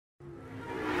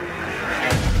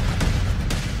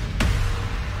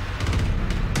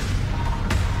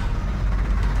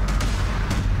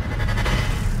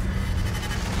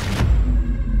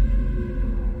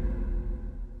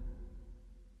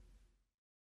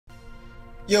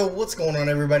Yo, what's going on,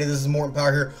 everybody? This is Morton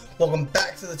Power here. Welcome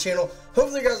back to the channel.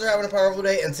 Hopefully you guys are having a powerful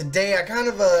day, and today I kind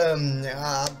of,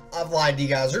 I've lied to you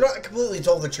guys. Or not completely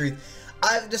told the truth.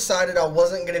 I've decided I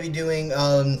wasn't going to be doing,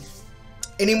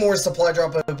 any more supply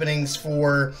drop openings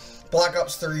for Black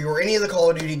Ops 3 or any of the Call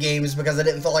of Duty games because I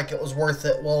didn't feel like it was worth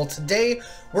it. Well, today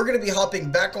we're going to be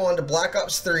hopping back on to Black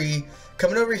Ops 3,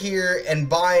 coming over here and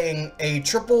buying a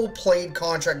triple played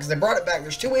contract because they brought it back.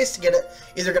 There's two ways to get it.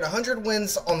 Either get 100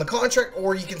 wins on the contract,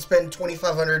 or you can spend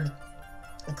 2,500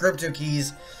 crypto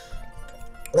keys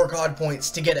or COD points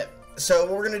to get it. So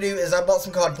what we're going to do is I bought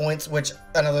some COD points, which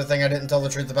another thing I didn't tell the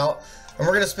truth about. And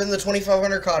we're going to spend the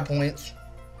 2,500 COD points.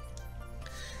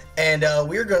 And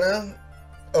we're going to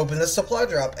open this supply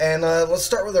drop. And let's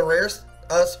start with a rare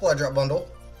supply drop bundle.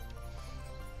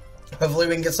 Hopefully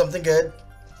we can get something good.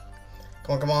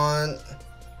 Come on, come on.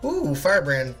 Ooh,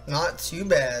 Firebrand. Not too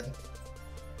bad.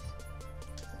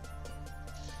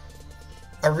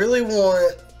 I really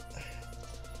want...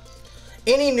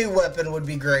 any new weapon would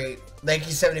be great. Thank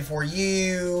you,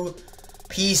 74U,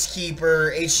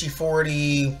 Peacekeeper,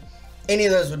 HG40. Any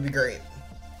of those would be great.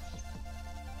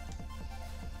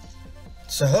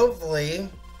 So hopefully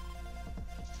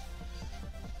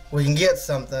we can get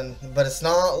something, but it's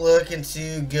not looking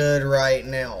too good right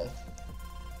now.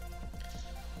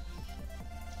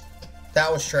 That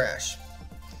was trash.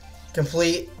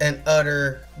 Complete and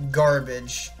utter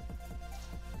garbage.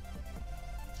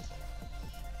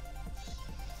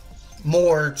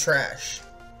 More trash.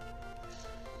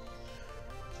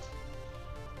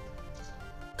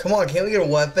 Come on, can't we get a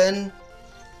weapon?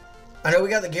 I know we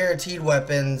got the guaranteed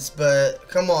weapons, but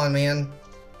come on, man.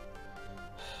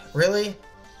 Really?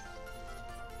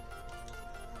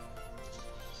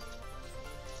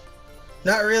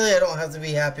 Not really, I don't have to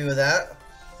be happy with that.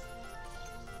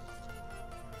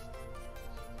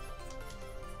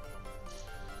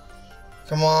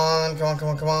 Come on, come on, come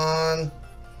on, come on.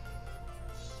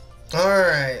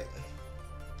 Alright.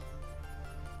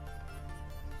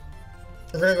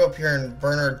 We're gonna go up here and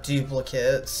burn our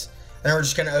duplicates. And we're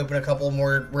just gonna open a couple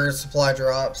more rare supply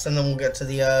drops, and then we'll get to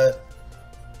the,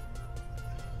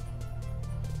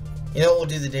 you know what, we'll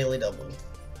do the daily double.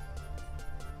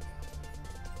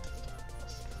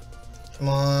 Come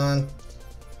on.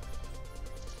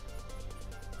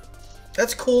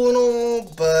 That's cool and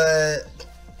all, but...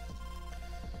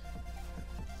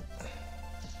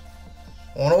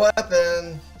 I want a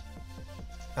weapon.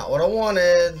 Not what I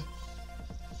wanted.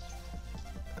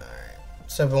 Alright.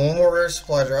 So open one more rare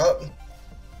supply drop.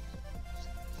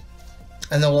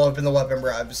 And then we'll open the weapon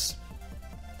bribes.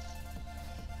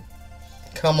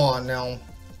 Come on now.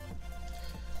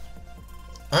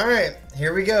 Alright,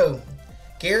 here we go.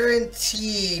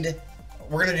 Guaranteed.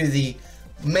 We're going to do the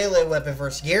melee weapon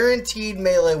first. Guaranteed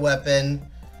melee weapon.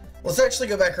 Let's actually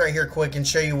go back right here quick and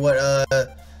show you what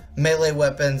melee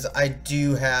weapons I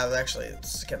do have. Actually,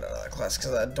 let's get out of that class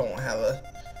because I don't have a...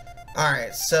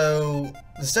 Alright, so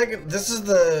the second... this is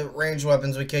the range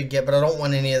weapons we could get, but I don't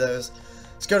want any of those.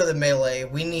 Let's go to the melee.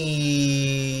 We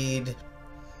need...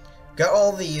 got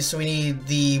all these, so we need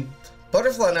the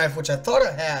butterfly knife, which I thought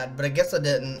I had, but I guess I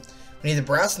didn't. We need the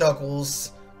brass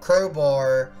knuckles,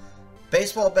 crowbar,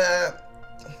 baseball bat,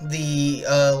 the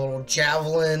little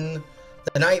javelin,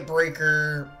 the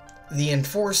nightbreaker, the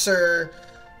enforcer,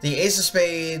 the ace of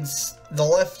spades, the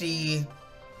lefty,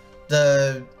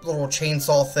 the little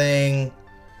chainsaw thing,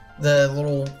 the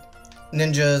little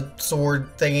ninja sword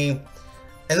thingy.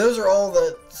 And those are all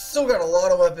the... still got a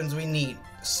lot of weapons we need.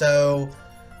 So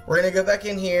we're gonna go back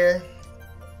in here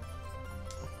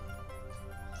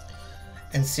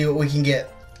and see what we can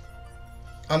get.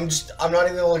 I'm not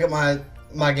even gonna look at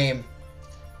my game.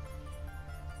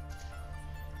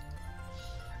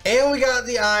 And we got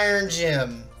the iron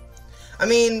gem. I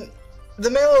mean, the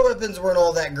melee weapons weren't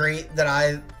all that great that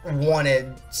I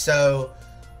wanted, so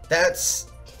that's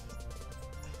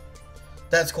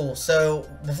cool. So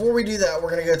before we do that, we're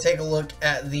gonna go take a look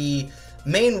at the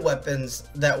main weapons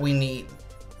that we need.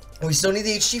 We still need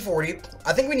the HG40.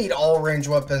 I think we need all range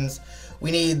weapons. We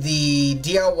need the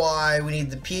DIY, we need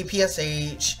the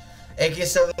PPSH,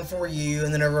 AK-74U,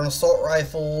 and then over on assault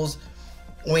rifles,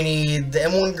 we need the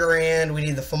M1 Garand, we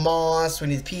need the FAMAS, we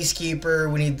need the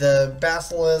Peacekeeper, we need the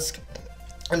Basilisk,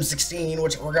 M16,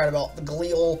 which I forgot about, the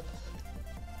Galil.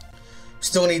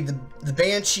 Still need the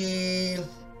Banshee,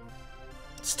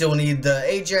 still need the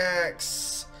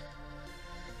Ajax,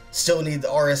 still need the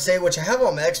RSA, which I have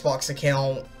on my Xbox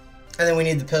account, and then we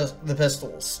need the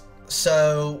pistols.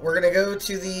 So we're gonna go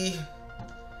to the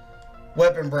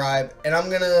weapon bribe, and I'm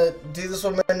gonna do this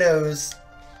with my nose,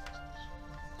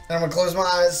 and I'm gonna close my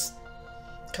eyes.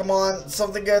 Come on,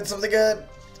 something good, something good.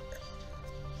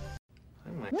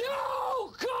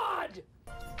 No, God!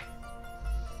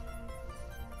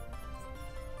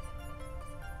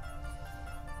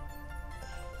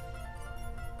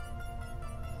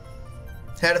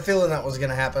 Had a feeling that was going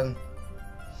to happen.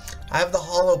 I have the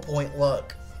hollow point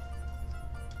luck.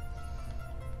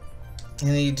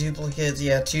 You need duplicates.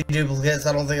 Yeah, 2 duplicates.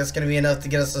 I don't think it's going to be enough to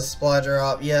get us a supply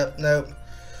drop. Yep, nope.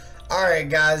 Alright,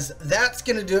 guys. That's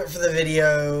going to do it for the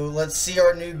video. Let's see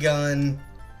our new gun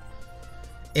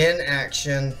in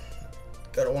action.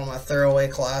 Go to one of my throwaway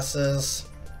classes.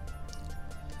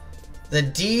 The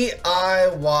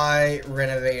DIY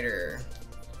Renovator.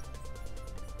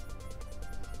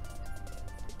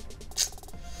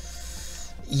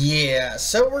 Yeah,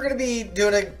 so we're going to be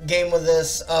doing a game with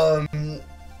this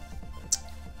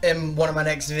in one of my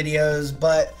next videos,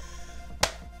 but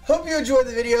hope you enjoyed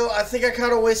the video. I think I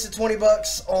kind of wasted 20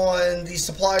 bucks on the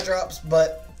supply drops,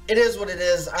 but it is what it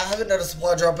is. I haven't done a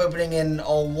supply drop opening in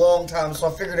a long time, so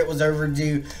I figured it was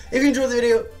overdue. If you enjoyed the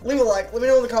video, leave a like. Let me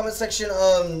know in the comment section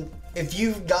if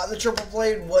you've got the triple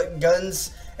blade, what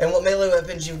guns and what melee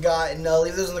weapons you've got, and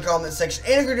leave those in the comment section.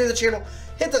 And if you're new to the channel,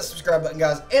 hit that subscribe button,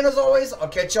 guys. And as always, I'll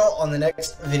catch y'all on the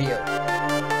next video.